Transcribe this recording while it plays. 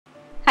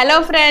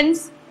Hello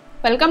friends,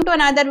 welcome to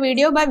another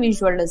video by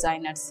Visual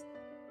Designers.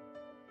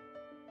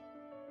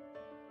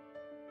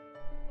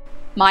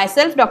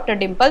 Myself Dr.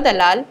 Dimple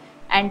Dalal,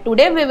 and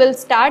today we will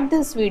start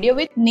this video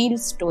with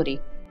Neil's story.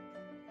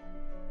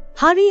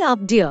 Hurry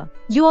up dear,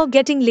 you are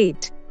getting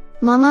late.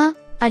 Mama,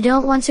 I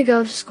don't want to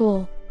go to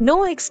school.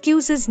 No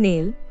excuses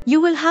Neil, you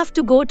will have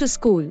to go to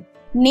school.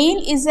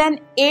 Neil is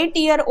an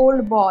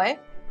 8-year-old boy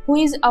who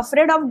is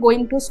afraid of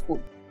going to school.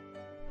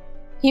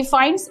 He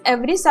finds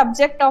every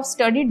subject of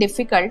study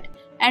difficult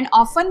and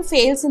often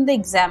fails in the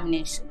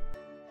examination.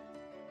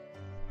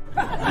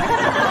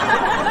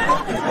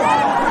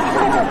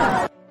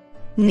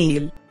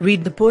 Neil,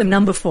 read the poem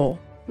number 4.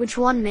 Which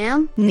one,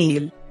 ma'am?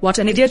 Neil, what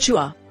an idiot you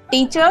are.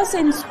 Teachers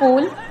in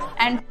school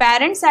and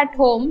parents at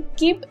home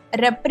keep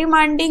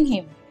reprimanding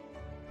him,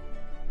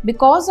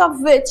 because of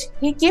which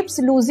he keeps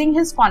losing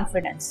his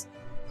confidence.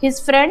 His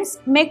friends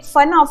make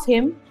fun of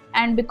him,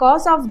 and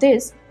because of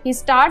this, he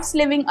starts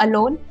living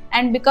alone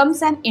and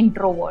becomes an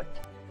introvert.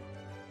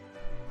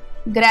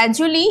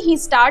 Gradually, he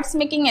starts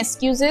making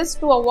excuses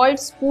to avoid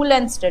school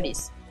and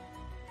studies.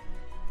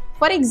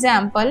 For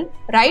example,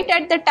 right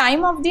at the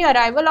time of the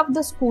arrival of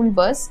the school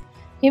bus,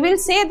 he will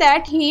say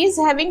that he is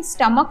having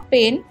stomach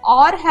pain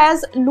or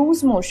has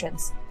loose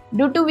motions,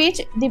 due to which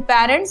the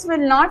parents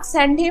will not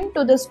send him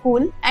to the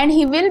school and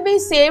he will be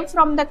saved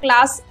from the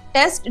class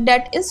test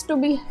that is to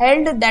be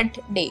held that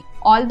day.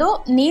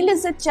 Although Neil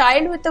is a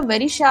child with a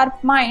very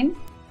sharp mind,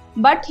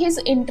 but his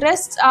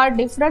interests are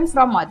different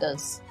from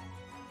others.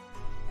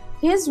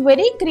 He is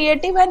very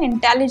creative and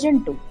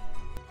intelligent too.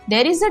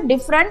 There is a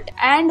different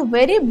and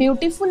very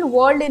beautiful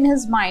world in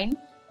his mind,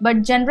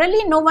 but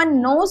generally no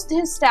one knows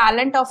this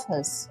talent of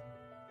his.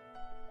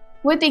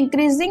 With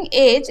increasing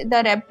age,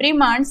 the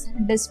reprimands,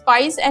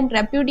 despise and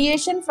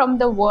repudiation from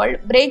the world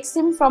breaks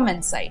him from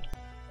inside.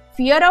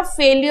 Fear of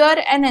failure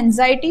and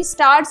anxiety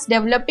starts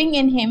developing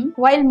in him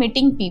while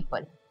meeting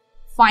people.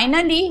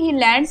 Finally, he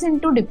lands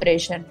into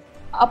depression.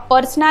 A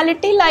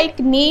personality like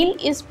Neil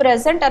is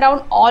present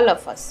around all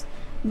of us.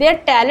 Their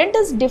talent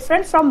is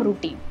different from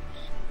routine,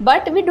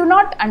 but we do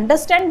not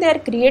understand their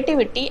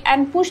creativity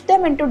and push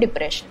them into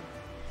depression.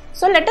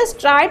 So let us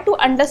try to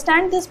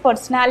understand this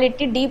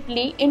personality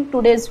deeply in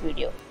today's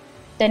video.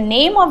 The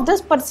name of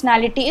this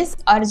personality is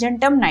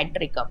Argentum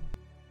nitricum.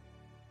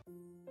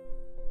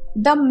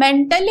 The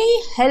mentally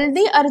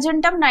healthy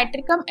Argentum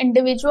nitricum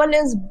individual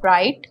is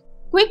bright,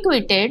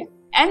 quick-witted,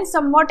 and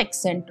somewhat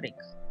eccentric.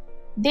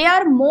 They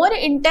are more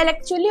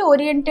intellectually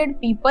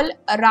oriented people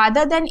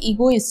rather than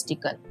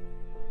egoistical.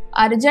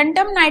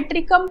 Argentum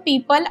nitricum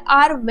people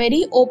are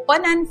very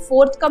open and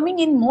forthcoming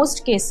in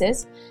most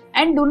cases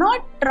and do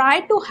not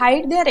try to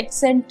hide their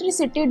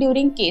eccentricity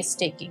during case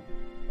taking.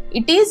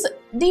 It is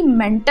the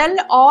mental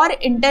or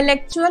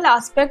intellectual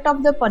aspect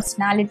of the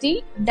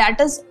personality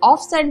that is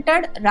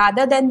off-centered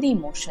rather than the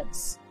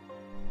emotions.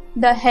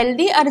 The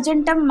healthy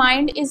Argentum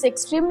mind is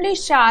extremely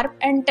sharp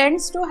and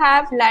tends to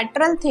have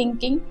lateral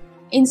thinking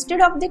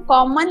instead of the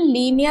common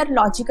linear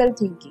logical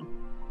thinking.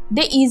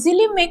 They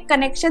easily make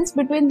connections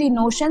between the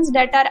notions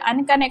that are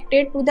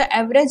unconnected to the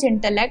average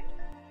intellect,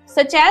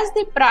 such as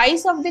the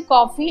price of the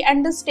coffee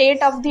and the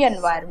state of the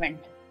environment.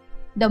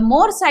 The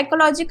more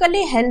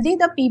psychologically healthy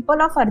the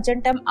people of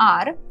Argentum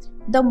are,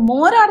 the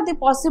more are the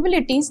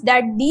possibilities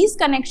that these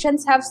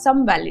connections have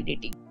some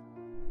validity.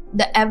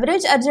 The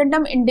average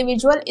Argentum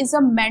individual is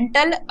a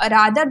mental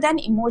rather than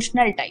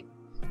emotional type.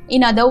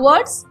 In other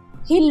words,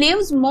 he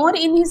lives more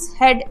in his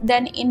head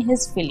than in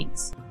his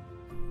feelings.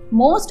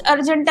 Most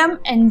Argentum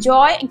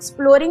enjoy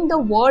exploring the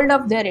world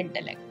of their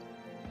intellect.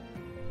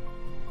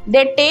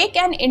 They take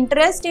an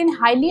interest in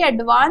highly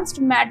advanced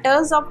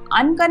matters of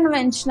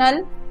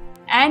unconventional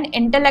and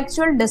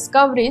intellectual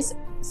discoveries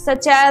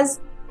such as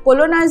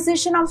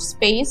colonization of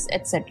space,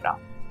 etc.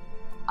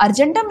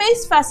 Argentum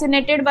is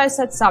fascinated by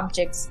such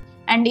subjects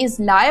and is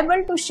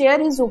liable to share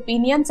his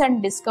opinions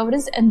and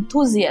discoveries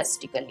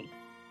enthusiastically.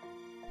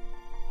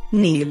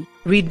 Neil,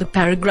 read the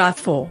paragraph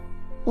 4.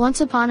 Once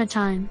upon a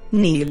time.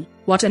 Neil,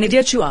 what an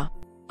idiot you are.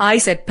 I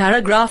said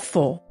paragraph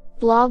 4.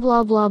 Blah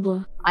blah blah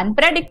blah.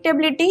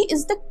 Unpredictability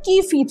is the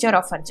key feature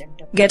of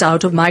Argentum. Get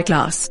out of my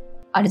class.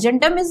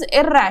 Argentum is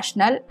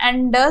irrational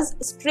and does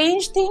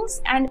strange things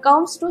and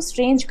comes to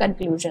strange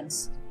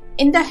conclusions.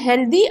 In the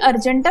healthy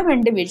Argentum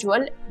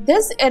individual,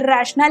 this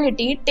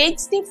irrationality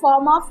takes the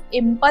form of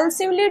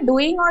impulsively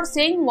doing or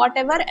saying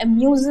whatever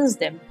amuses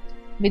them,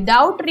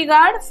 without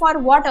regard for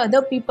what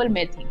other people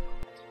may think.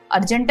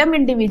 Argentum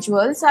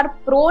individuals are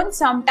prone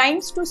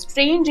sometimes to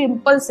strange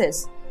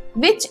impulses,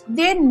 which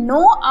they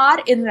know are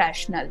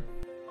irrational.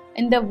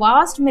 In the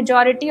vast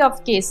majority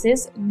of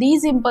cases,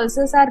 these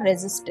impulses are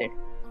resisted,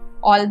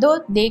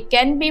 although they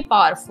can be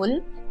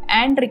powerful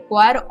and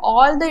require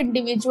all the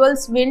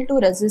individual's will to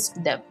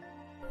resist them.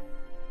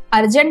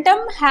 Argentum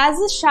has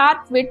a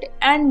sharp wit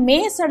and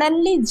may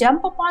suddenly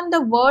jump upon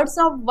the words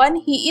of one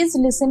he is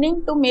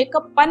listening to make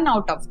a pun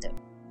out of them.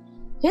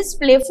 His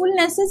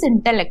playfulness is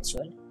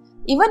intellectual.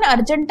 Even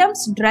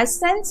Argentum's dress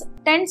sense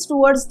tends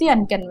towards the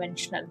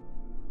unconventional.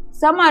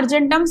 Some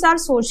Argentums are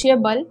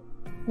sociable,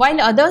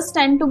 while others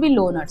tend to be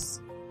loners.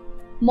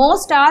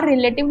 Most are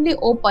relatively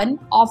open,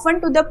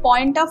 often to the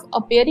point of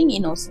appearing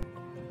innocent.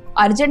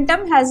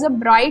 Argentum has a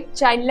bright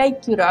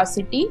childlike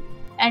curiosity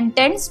and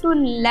tends to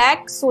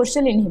lack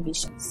social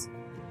inhibitions.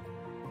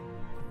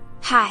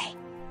 Hi.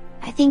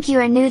 I think you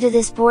are new to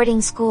this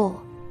boarding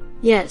school.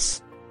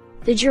 Yes.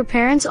 Did your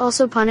parents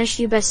also punish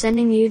you by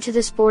sending you to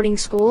this boarding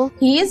school?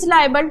 He is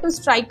liable to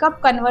strike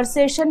up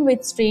conversation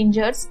with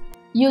strangers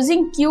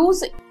using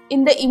cues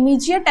in the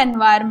immediate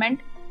environment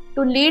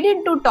to lead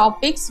into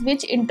topics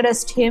which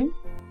interest him.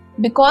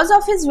 Because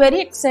of his very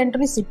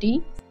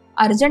eccentricity,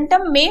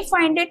 Argentum may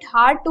find it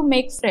hard to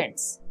make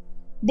friends.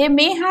 They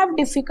may have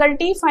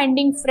difficulty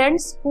finding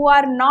friends who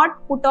are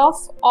not put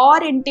off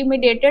or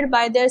intimidated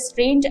by their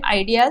strange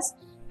ideas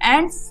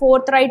and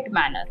forthright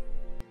manner.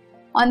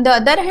 On the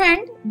other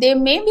hand, they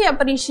may be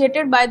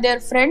appreciated by their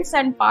friends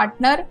and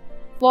partner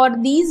for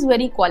these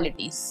very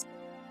qualities.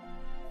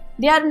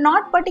 They are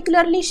not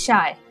particularly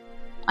shy,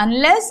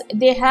 unless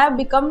they have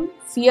become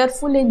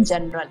fearful in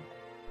general.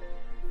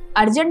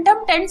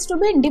 Argentum tends to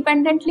be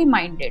independently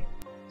minded.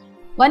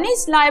 One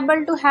is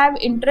liable to have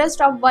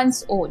interest of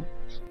one's own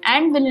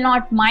and will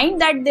not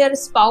mind that their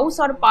spouse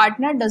or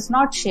partner does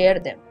not share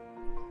them.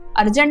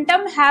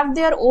 Argentum have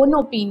their own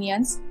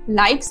opinions,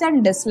 likes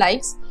and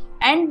dislikes,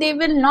 and they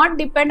will not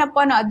depend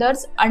upon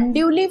others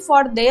unduly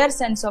for their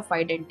sense of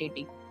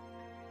identity.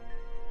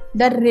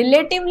 The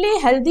relatively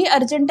healthy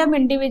Argentum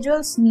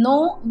individuals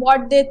know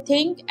what they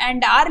think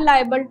and are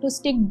liable to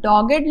stick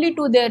doggedly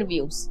to their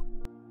views.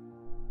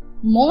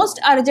 Most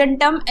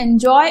Argentum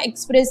enjoy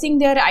expressing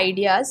their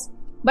ideas,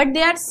 but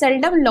they are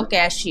seldom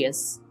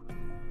loquacious.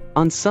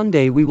 On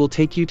Sunday we will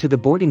take you to the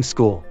boarding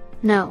school.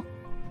 No.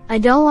 I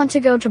don't want to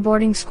go to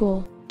boarding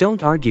school.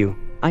 Don't argue,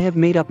 I have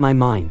made up my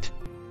mind.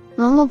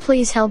 Mama,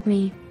 please help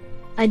me.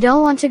 I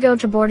don't want to go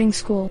to boarding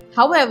school.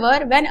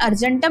 However, when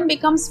Argentum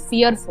becomes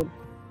fearful,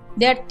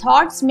 their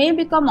thoughts may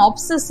become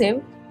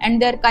obsessive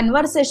and their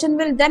conversation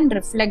will then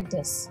reflect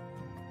this.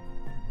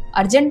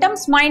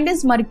 Argentum's mind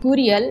is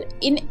mercurial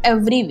in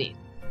every way,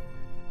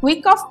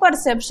 quick of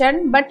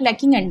perception but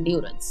lacking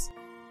endurance.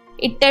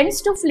 It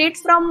tends to flit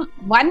from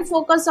one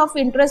focus of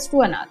interest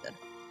to another.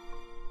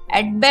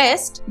 At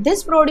best,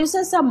 this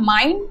produces a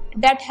mind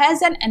that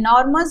has an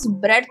enormous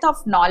breadth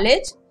of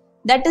knowledge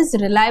that is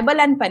reliable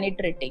and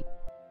penetrating.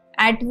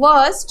 At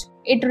worst,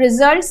 it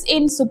results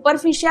in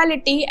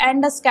superficiality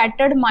and a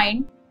scattered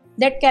mind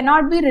that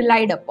cannot be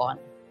relied upon.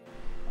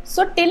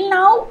 So till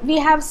now, we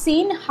have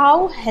seen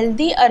how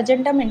healthy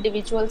Argentum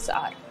individuals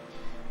are.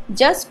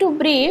 Just to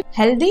brief,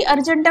 healthy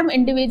Argentum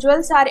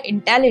individuals are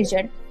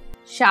intelligent,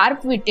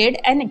 sharp-witted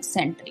and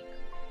eccentric.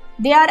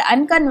 They are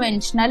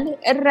unconventional,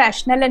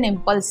 irrational and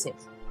impulsive.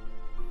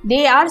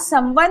 They are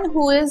someone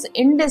who is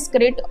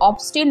indiscreet,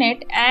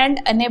 obstinate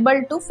and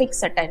unable to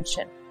fix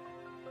attention.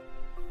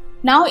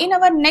 Now in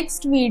our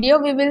next video,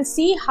 we will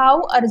see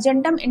how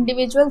Argentum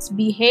individuals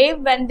behave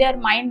when their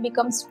mind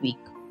becomes weak.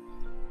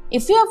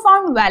 If you have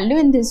found value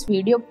in this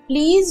video,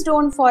 please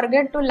don't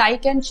forget to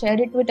like and share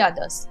it with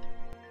others.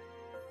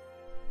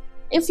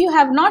 If you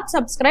have not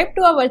subscribed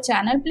to our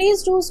channel,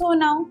 please do so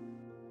now.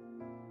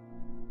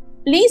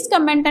 Please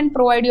comment and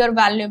provide your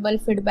valuable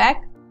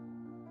feedback.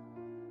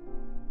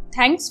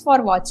 Thanks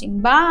for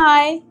watching.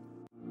 Bye.